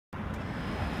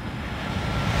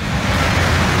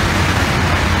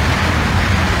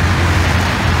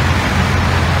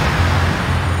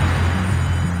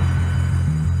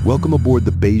Welcome aboard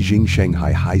the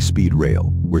Beijing-Shanghai High-Speed Rail,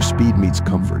 where speed meets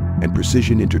comfort and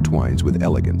precision intertwines with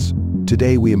elegance.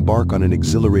 Today we embark on an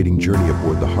exhilarating journey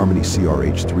aboard the Harmony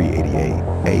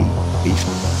CRH380A,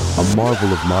 a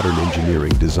marvel of modern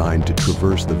engineering designed to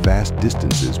traverse the vast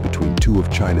distances between two of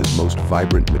China's most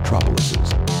vibrant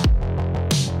metropolises.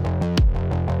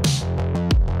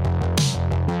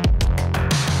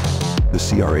 The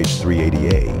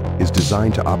CRH380A is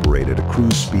designed to operate at a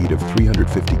cruise speed of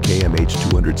 350 km/h,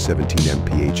 217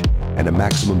 mph, and a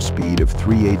maximum speed of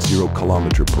 380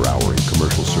 km/h in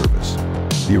commercial service.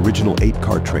 The original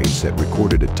 8-car train set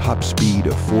recorded a top speed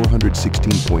of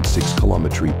 416.6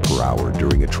 km/h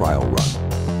during a trial run.